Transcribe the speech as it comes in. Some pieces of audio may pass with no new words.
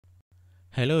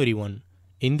Hello everyone.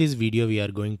 In this video we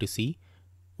are going to see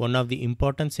one of the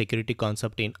important security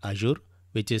concept in Azure,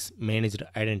 which is managed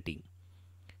identity.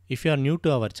 If you are new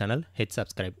to our channel, hit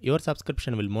subscribe. Your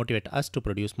subscription will motivate us to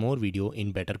produce more video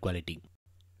in better quality.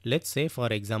 Let's say for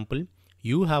example,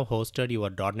 you have hosted your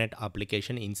 .NET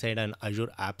application inside an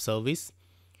Azure app service,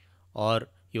 or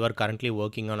you are currently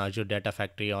working on Azure Data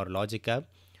Factory or Logic App,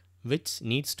 which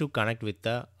needs to connect with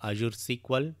the Azure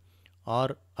SQL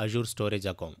or Azure Storage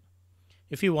account.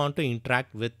 If you want to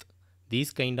interact with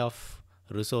these kind of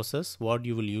resources, what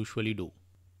you will usually do?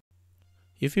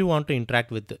 If you want to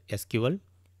interact with SQL,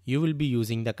 you will be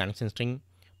using the connection string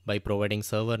by providing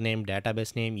server name,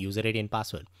 database name, user ID and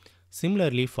password.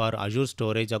 Similarly, for Azure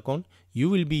Storage account, you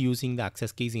will be using the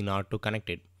access keys in order to connect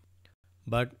it.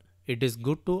 But it is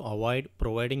good to avoid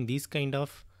providing these kind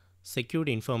of secured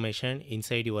information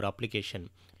inside your application.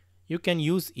 You can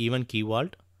use even key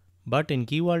vault, but in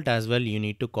key vault as well you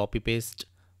need to copy paste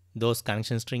those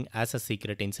connection string as a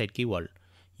secret inside key vault.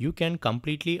 You can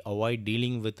completely avoid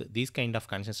dealing with this kind of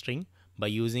connection string by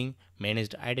using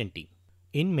managed identity.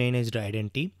 In managed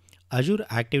identity, Azure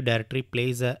Active Directory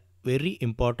plays a very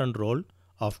important role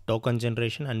of token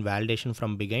generation and validation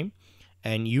from beginning,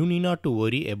 and you need not to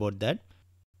worry about that.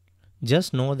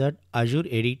 Just know that Azure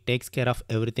AD takes care of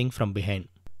everything from behind.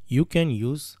 You can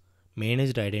use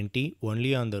managed identity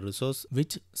only on the resource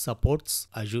which supports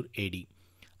Azure AD.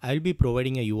 I'll be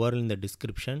providing a URL in the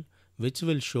description which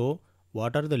will show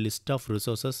what are the list of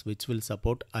resources which will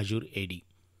support Azure AD.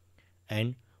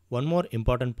 And one more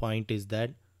important point is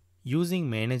that using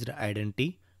managed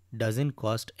identity doesn't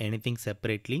cost anything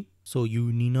separately, so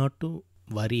you need not to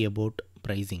worry about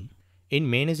pricing. In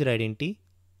managed identity,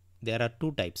 there are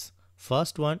two types.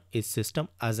 First one is system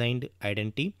assigned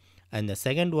identity, and the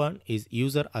second one is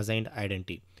user assigned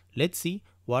identity. Let's see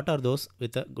what are those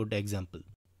with a good example.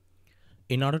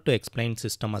 In order to explain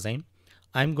system assigned,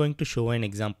 I'm going to show an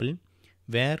example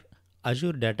where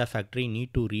Azure Data Factory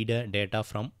need to read a data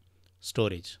from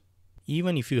storage.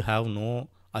 Even if you have no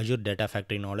Azure Data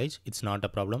Factory knowledge, it's not a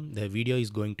problem. The video is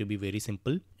going to be very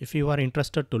simple. If you are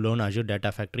interested to learn Azure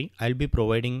Data Factory, I'll be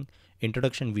providing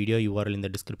introduction video URL in the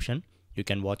description. You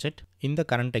can watch it. In the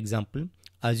current example,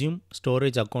 assume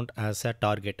storage account as a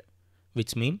target,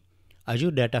 which means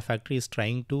Azure Data Factory is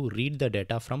trying to read the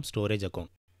data from storage account.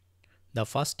 The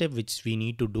first step which we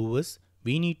need to do is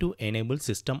we need to enable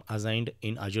system assigned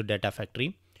in Azure Data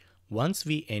Factory. Once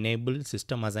we enable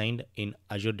system assigned in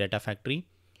Azure Data Factory,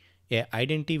 an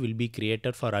identity will be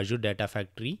created for Azure Data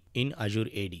Factory in Azure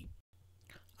AD.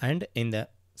 And in the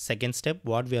second step,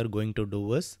 what we are going to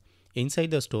do is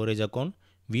inside the storage account,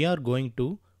 we are going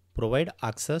to provide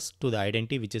access to the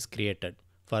identity which is created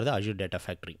for the Azure Data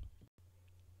Factory.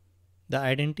 The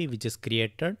identity which is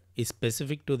created is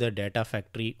specific to the Data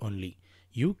Factory only.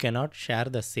 You cannot share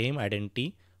the same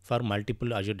identity for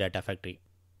multiple Azure Data Factory.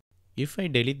 If I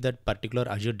delete that particular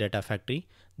Azure Data Factory,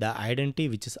 the identity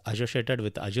which is associated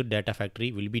with Azure Data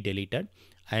Factory will be deleted,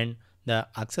 and the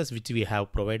access which we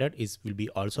have provided will be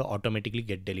also automatically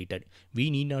get deleted. We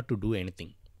need not to do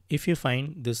anything. If you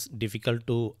find this difficult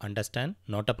to understand,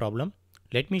 not a problem.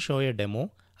 Let me show you a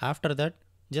demo. After that,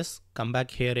 just come back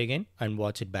here again and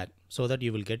watch it back so that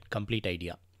you will get complete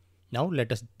idea. Now let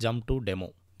us jump to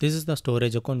demo. This is the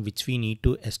storage account which we need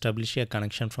to establish a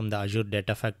connection from the Azure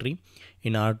Data Factory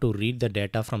in order to read the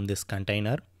data from this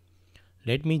container.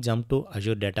 Let me jump to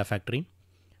Azure Data Factory.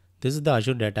 This is the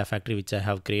Azure Data Factory which I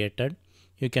have created.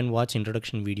 You can watch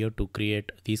introduction video to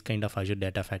create this kind of Azure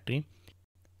Data Factory.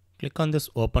 Click on this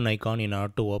open icon in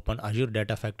order to open Azure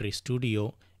Data Factory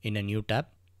Studio in a new tab.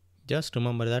 Just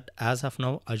remember that as of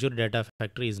now, Azure Data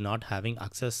Factory is not having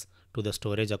access to the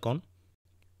storage account.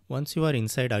 Once you are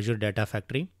inside Azure Data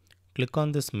Factory, click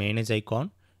on this manage icon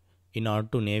in order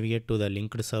to navigate to the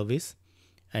linked service.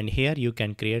 And here you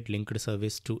can create linked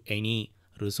service to any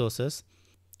resources.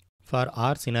 For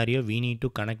our scenario, we need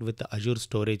to connect with the Azure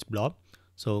Storage Blob.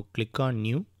 So click on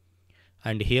new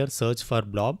and here search for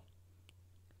Blob.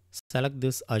 Select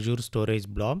this Azure Storage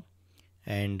Blob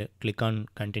and click on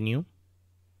continue.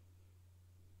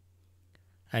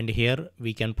 And here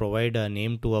we can provide a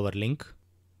name to our link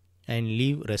and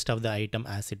leave rest of the item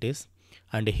as it is.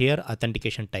 And here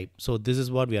authentication type. So this is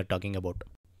what we are talking about.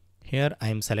 Here I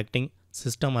am selecting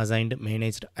system assigned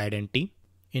managed identity.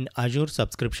 In Azure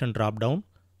subscription dropdown,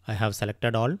 I have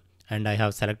selected all and I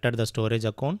have selected the storage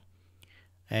account.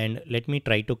 And let me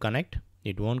try to connect.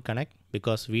 It won't connect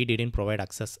because we didn't provide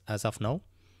access as of now.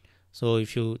 So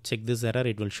if you check this error,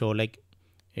 it will show like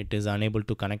it is unable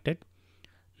to connect it.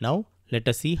 Now let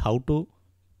us see how to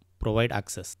provide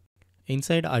access.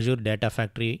 Inside Azure Data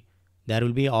Factory, there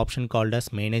will be an option called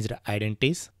as managed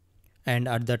identities. And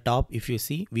at the top, if you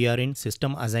see, we are in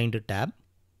System Assigned tab,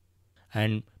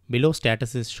 and below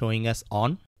status is showing us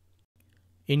on.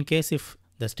 In case if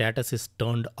the status is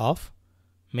turned off,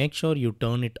 make sure you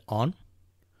turn it on.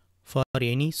 For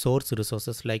any source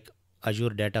resources like Azure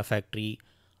Data Factory,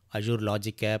 Azure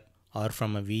Logic App, or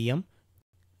from a VM,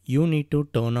 you need to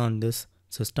turn on this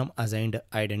System Assigned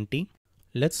Identity.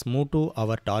 Let's move to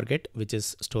our target, which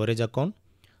is storage account.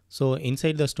 So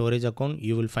inside the storage account,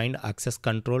 you will find access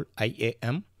control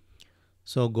IAM.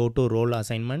 So go to role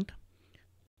assignment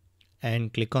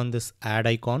and click on this add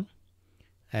icon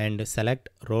and select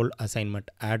role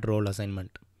assignment, add role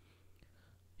assignment.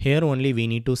 Here only we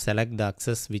need to select the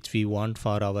access which we want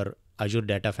for our Azure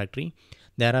Data Factory.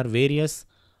 There are various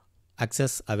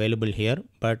access available here,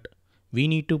 but we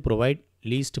need to provide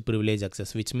least privilege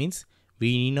access, which means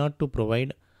we need not to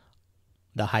provide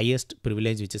the highest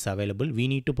privilege which is available. We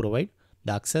need to provide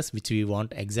the access which we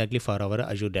want exactly for our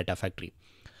Azure Data Factory.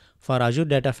 For Azure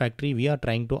Data Factory, we are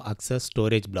trying to access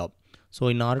storage blob. So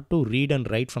in order to read and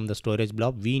write from the storage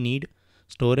blob, we need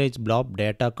storage blob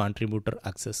data contributor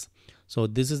access. So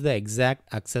this is the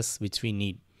exact access which we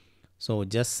need. So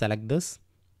just select this.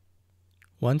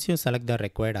 Once you select the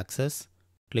required access,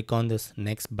 click on this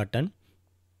next button.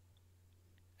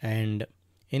 And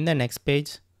in the next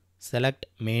page, select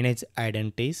manage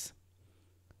identities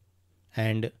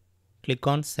and click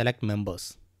on select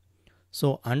members.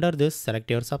 So under this, select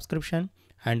your subscription,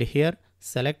 and here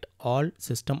select all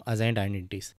system assigned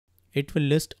identities. It will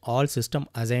list all system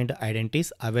assigned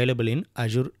identities available in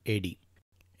Azure AD.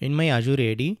 In my Azure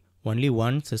AD, only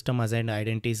one system assigned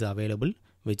identity is available,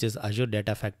 which is Azure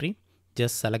Data Factory.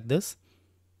 Just select this.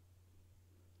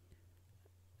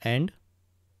 And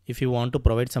if you want to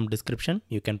provide some description,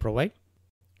 you can provide.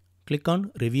 Click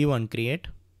on review and create.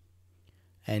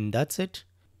 And that's it.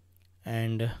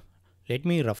 And let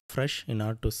me refresh in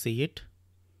order to see it.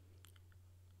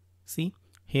 See,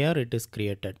 here it is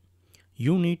created.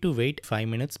 You need to wait 5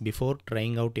 minutes before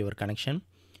trying out your connection.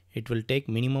 It will take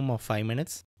minimum of 5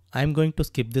 minutes. I'm going to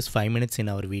skip this 5 minutes in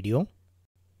our video.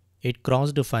 It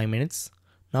crossed 5 minutes.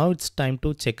 Now it's time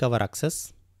to check our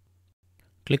access.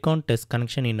 Click on test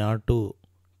connection in order to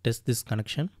test this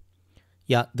connection.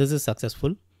 Yeah, this is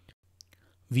successful.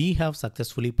 We have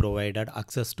successfully provided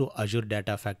access to Azure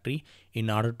Data Factory in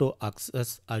order to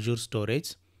access Azure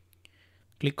storage.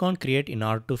 Click on create in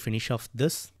order to finish off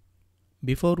this.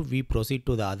 Before we proceed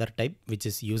to the other type, which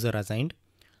is user assigned,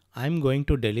 I'm going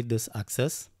to delete this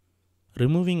access.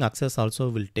 Removing access also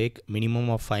will take minimum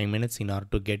of 5 minutes in order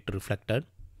to get reflected.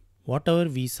 Whatever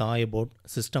we saw about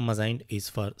system assigned is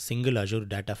for single Azure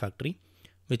Data Factory,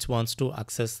 which wants to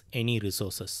access any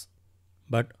resources.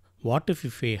 But what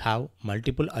if we have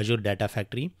multiple Azure Data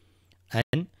Factory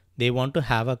and they want to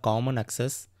have a common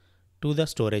access to the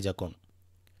storage account?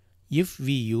 If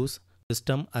we use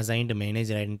system assigned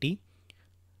managed identity,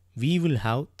 we will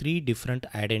have 3 different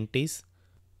identities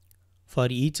for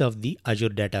each of the Azure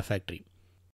Data Factory.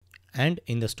 And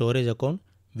in the storage account,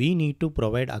 we need to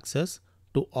provide access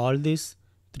to all these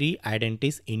 3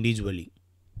 identities individually.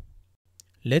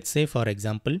 Let's say, for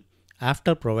example,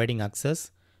 after providing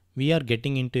access, we are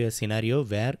getting into a scenario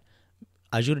where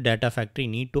Azure Data Factory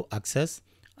need to access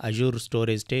Azure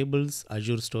storage tables,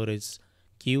 Azure storage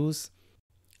queues,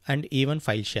 and even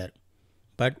file share.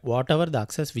 But whatever the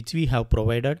access which we have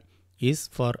provided is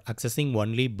for accessing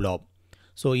only Blob.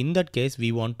 So in that case,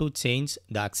 we want to change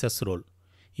the access role.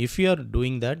 If we are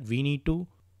doing that, we need to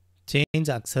change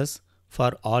access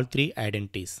for all 3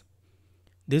 identities.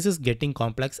 This is getting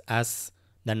complex as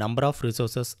the number of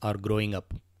resources are growing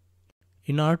up.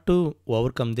 In order to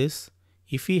overcome this,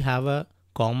 if we have a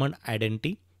common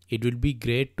identity, it will be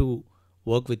great to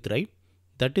work with, right?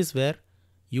 That is where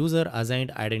user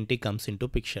assigned identity comes into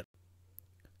picture.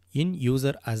 In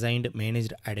user assigned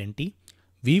managed identity,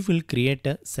 we will create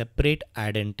a separate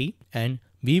identity and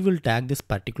we will tag this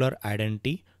particular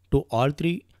identity to all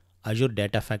 3 Azure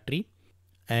Data Factory,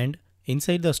 and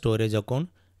inside the storage account,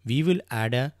 we will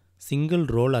add a single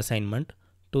role assignment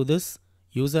to this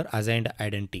user assigned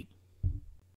identity.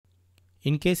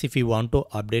 In case if we want to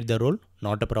update the role,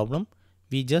 not a problem.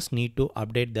 We just need to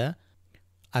update the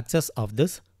access of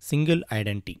this single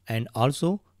identity. And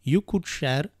also you could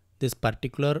share this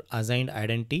particular assigned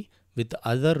identity with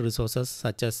other resources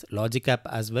such as Logic App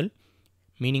as well.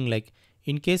 Meaning, like,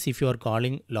 in case if you are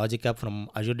calling Logic App from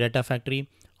Azure Data Factory,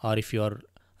 or if you are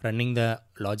running the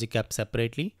Logic App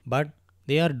separately, but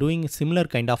they are doing similar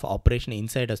kind of operation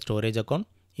inside a storage account,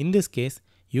 in this case,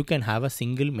 you can have a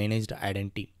single managed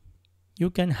identity. You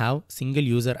can have single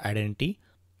user identity,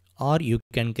 or you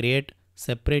can create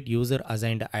separate user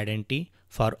assigned identity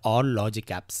for all Logic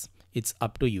Apps. It's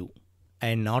up to you.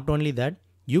 And not only that,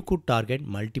 you could target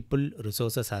multiple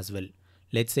resources as well.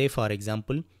 Let's say for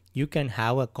example, you can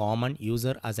have a common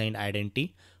user assigned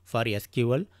identity for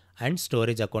SQL and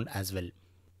storage account as well.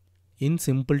 In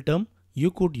simple term,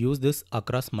 you could use this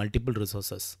across multiple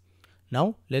resources.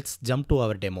 Now let's jump to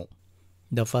our demo.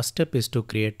 The first step is to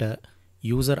create a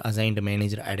user assigned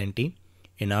managed identity.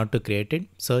 In order to create it,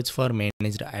 search for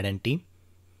managed identity,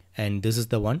 and this is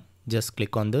the one. Just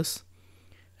click on this,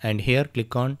 and here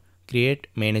click on create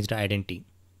managed identity.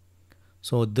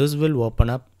 So this will open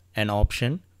up an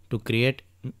option to create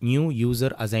new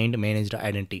user assigned managed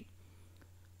identity.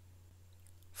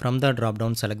 From the drop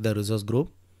down, select the resource group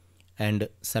and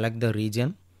select the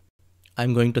region.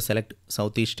 I'm going to select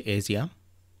Southeast Asia.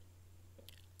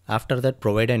 After that,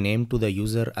 provide a name to the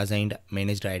user assigned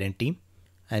managed identity,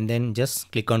 and then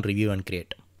just click on review and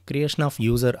create. Creation of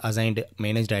user assigned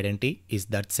managed identity is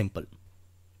that simple.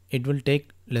 It will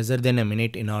take lesser than a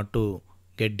minute in order to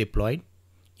get deployed.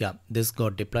 Yeah, this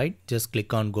got deployed. Just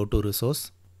click on go to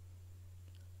resource.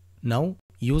 Now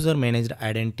user managed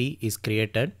identity is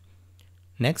created.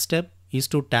 Next step is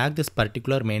to tag this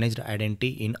particular managed identity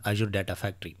in Azure Data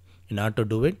Factory. In order to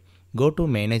do it, go to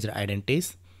managed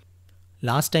identities.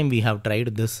 Last time we have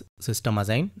tried this system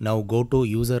assign. Now go to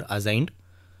user assigned.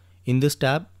 In this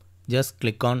tab, just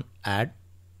click on add,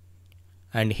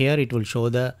 and here it will show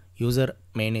the user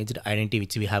managed identity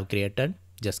which we have created.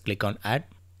 Just click on add.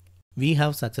 We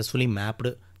have successfully mapped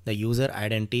the user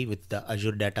identity with the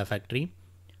Azure Data Factory.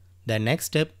 The next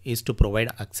step is to provide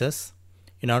access.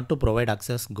 In order to provide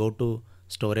access, go to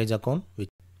storage account,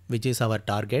 which is our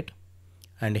target,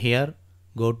 and here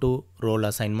go to role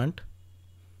assignment.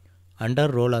 Under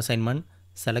role assignment,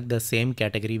 select the same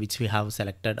category which we have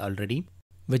selected already,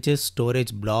 which is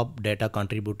storage blob data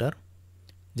contributor.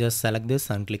 Just select this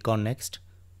and click on next.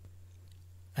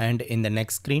 And in the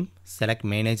next screen, select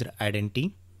managed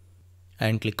identity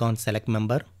and click on select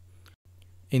member.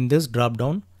 In this drop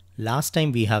down, last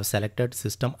time we have selected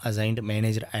system assigned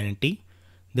managed identity.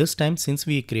 This time, since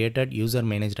we created user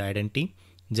managed identity,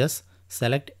 just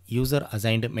select user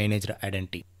assigned managed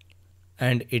identity,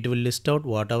 and it will list out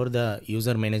whatever the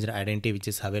user managed identity which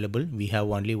is available. We have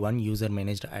only one user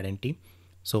managed identity,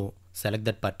 so select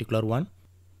that particular one.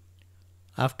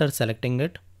 After selecting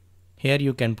it, here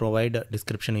you can provide a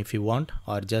description if you want,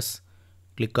 or just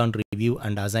click on review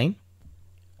and assign,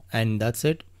 and that's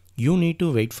it. You need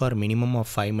to wait for minimum of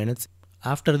 5 minutes.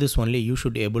 After this only you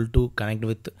should be able to connect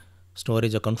with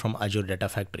storage account from Azure Data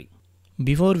Factory.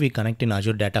 Before we connect in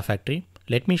Azure Data Factory,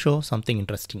 let me show something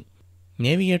interesting.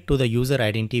 Navigate to the user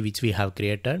identity which we have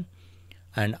created,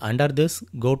 and under this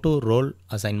go to role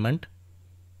assignment,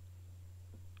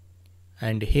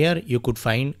 and here you could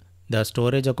find the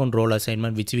storage account role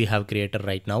assignment which we have created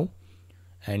right now,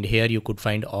 and here you could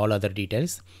find all other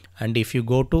details. And if you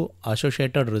go to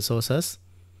associated resources,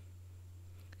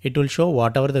 it will show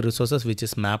whatever the resources which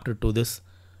is mapped to this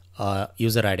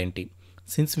user identity.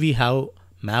 Since we have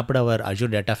mapped our Azure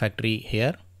Data Factory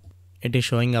here, it is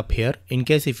showing up here. In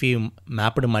case if you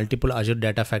mapped multiple Azure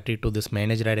Data Factory to this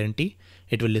managed identity,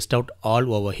 it will list out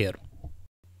all over here.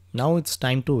 Now it's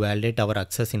time to validate our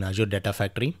access in Azure Data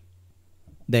Factory.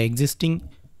 The existing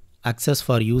access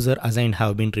for user assigned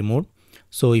have been removed.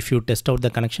 So if you test out the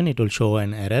connection, it will show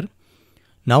an error.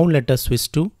 Now let us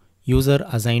switch to user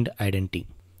assigned identity,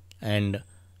 and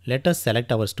let us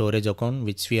select our storage account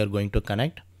which we are going to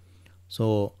connect.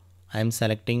 So I am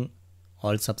selecting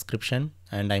all subscription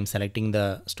and I am selecting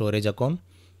the storage account,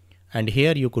 and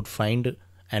here you could find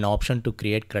an option to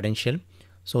create credential.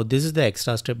 So this is the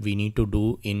extra step we need to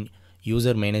do in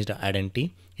user managed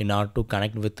identity in order to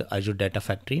connect with Azure Data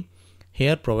Factory.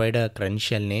 Here provide a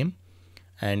credential name,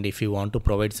 and if you want to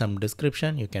provide some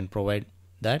description you can provide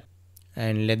that,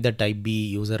 and let the type be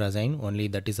user assigned, only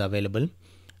that is available.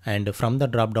 And from the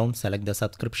drop down, select the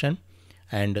subscription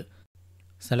and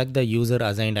select the user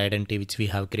assigned identity which we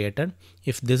have created.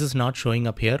 If this is not showing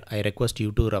up here, I request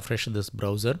you to refresh this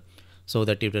browser so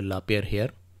that it will appear here.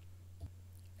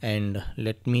 And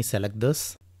let me select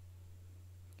this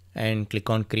and click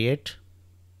on create.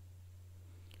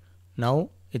 Now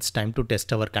it's time to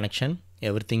test our connection.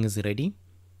 Everything is ready.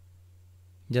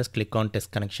 Just click on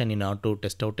test connection in order to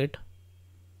test out it.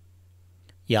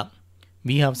 Yeah,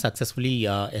 we have successfully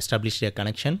established a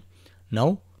connection.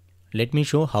 Now let me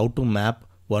show how to map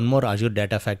one more Azure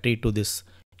Data Factory to this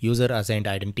user assigned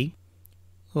identity.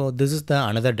 So this is the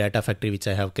another data factory which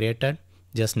I have created.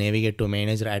 Just navigate to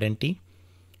managed identity,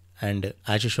 and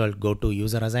as usual go to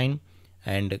user assigned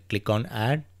and click on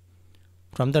add.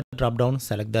 From the drop down,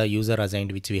 select the user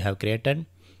assigned which we have created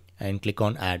and click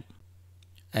on add.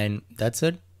 And that's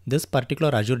it. This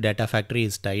particular Azure Data Factory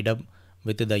is tied up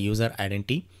with the user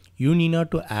identity, you need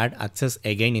not to add access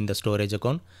again in the storage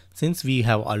account. Since we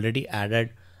have already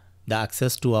added the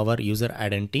access to our user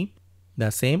identity,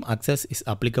 the same access is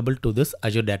applicable to this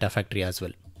Azure Data Factory as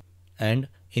well. And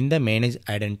in the managed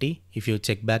identity, if you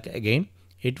check back again,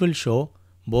 it will show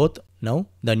both. Now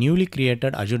the newly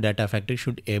created Azure Data Factory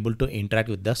should able to interact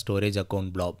with the storage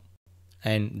account blob.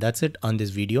 And that's it on this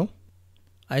video.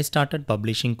 I started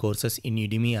publishing courses in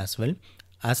Udemy as well.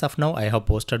 As of now, I have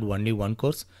posted only one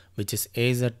course, which is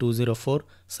AZ 204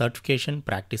 Certification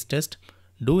Practice Test.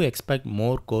 Do expect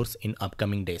more course in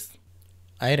upcoming days.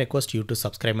 I request you to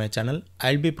subscribe my channel.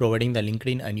 I'll be providing the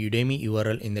LinkedIn and Udemy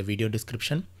URL in the video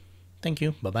description. Thank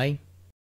you. Bye-bye.